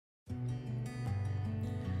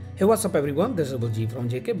Hey, what's up everyone, this is Baljit from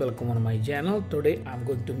JK. Welcome on my channel. Today I'm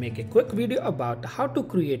going to make a quick video about how to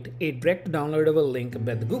create a direct downloadable link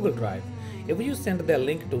with Google Drive. If you send the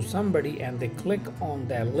link to somebody and they click on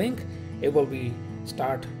that link, it will be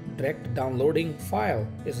start direct downloading file.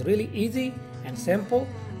 It's really easy and simple.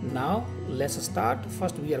 Now let's start.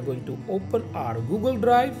 First we are going to open our Google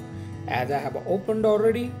Drive, as I have opened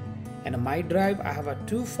already. And in my drive I have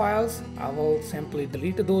two files. I will simply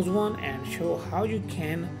delete those one and show how you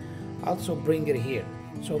can also bring it here.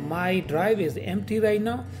 So my drive is empty right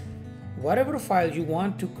now. Whatever file you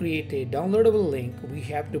want to create a downloadable link, we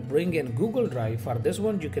have to bring in Google Drive. For this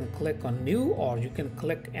one you can click on new, or you can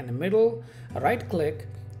click in the middle, right click,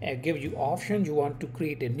 and give you options. You want to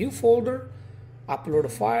create a new folder, upload a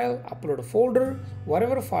file, upload a folder,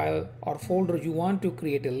 whatever file or folder you want to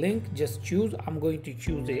create a link, just choose. I'm going to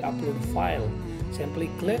choose a upload file. Simply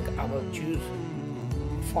click, I will choose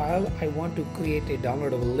file. I want to create a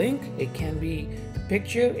downloadable link. It can be a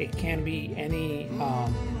picture, it can be any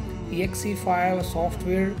exe file,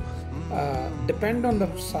 software, depend on the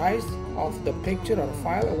size of the picture or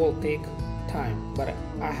file. It will take time, but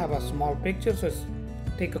I have a small picture, so it's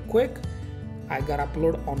take a quick. I got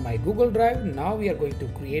upload on my Google Drive. Now we are going to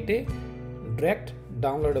create a direct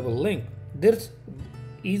downloadable link. There's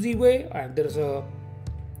easy way and there's a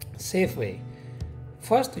safe way.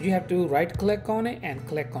 First you have to right click on it and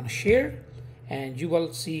click on share, and you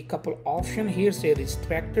will see a couple options here. Say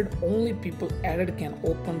restricted, only people added can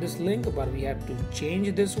open this link, but we have to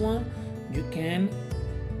change this one. You can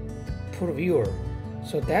put viewer,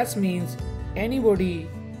 so that means anybody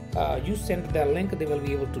you send that link, they will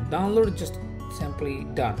be able to download. Just simply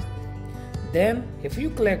done. Then if you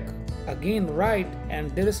click again right, and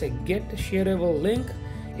there is a get shareable link.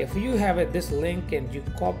 If you have this link and you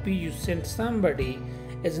copy, you send somebody,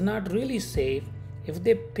 it's not really safe. If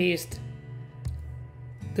they paste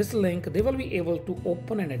this link, they will be able to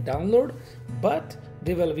open and download, but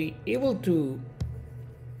they will be able to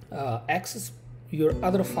access your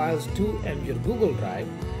other files too and your Google Drive.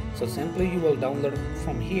 So simply you will download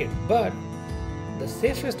from here. But the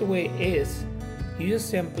safest way is you just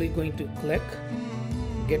simply going to click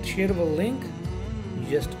get shareable link, you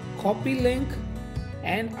just copy link,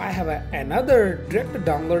 and I have another direct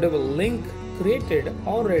downloadable link created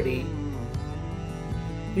already.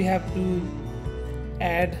 We have to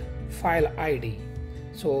add file ID.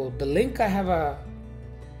 So the link I have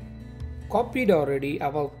copied already, I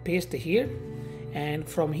will paste here, and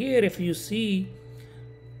from here if you see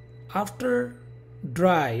after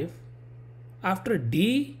drive, after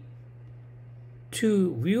D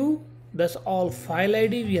to view, that's all file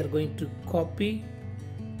ID. We are going to copy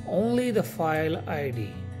only the file ID.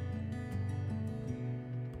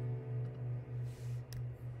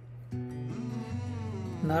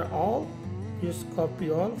 Not all, just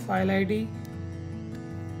copy all file ID,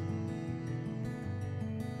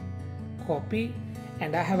 copy,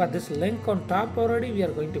 and I have this link on top already. We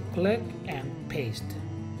are going to click and paste,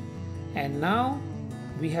 and now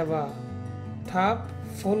we have a top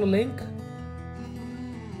full link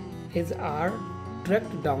is our direct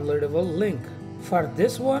downloadable link. For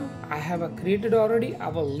this one I have created already. I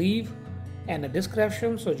will leave in the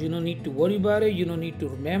description, so you don't need to worry about it. You don't need to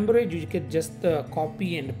remember it. You can just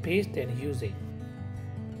copy and paste and use it.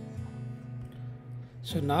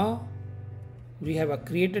 So now we have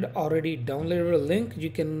created already downloadable link. You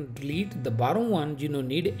can delete the bottom one, you don't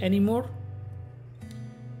need it anymore,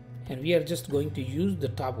 and we are just going to use the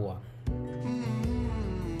top one.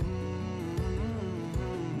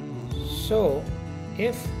 So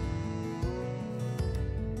if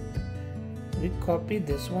we copy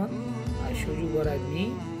this one, I show you what I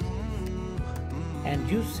mean, and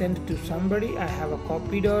you send to somebody. I have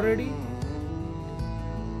copied already.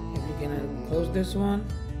 If you can close this one,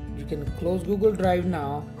 you can close Google Drive.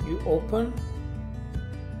 Now you open,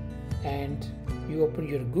 and you open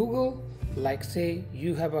your Google, like say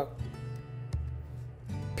you have a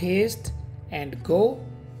paste and go.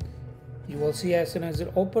 You will see as soon as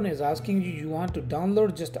it open is asking you want to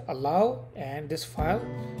download, just allow, and this file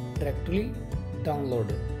directly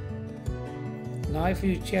downloaded. Now if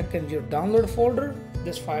you check in your download folder,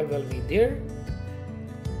 this file will be there.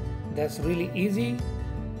 That's really easy.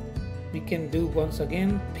 We can do once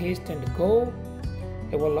again paste and go.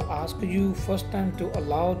 It will ask you first time to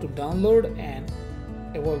allow to download, and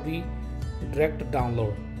it will be direct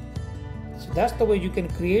download. So that's the way you can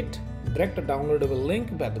create direct downloadable link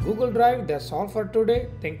with Google Drive. That's all for today.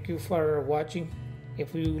 Thank you for watching.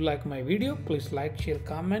 If you like my video, please like, share,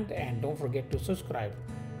 comment, and don't forget to subscribe.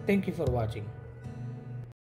 Thank you for watching.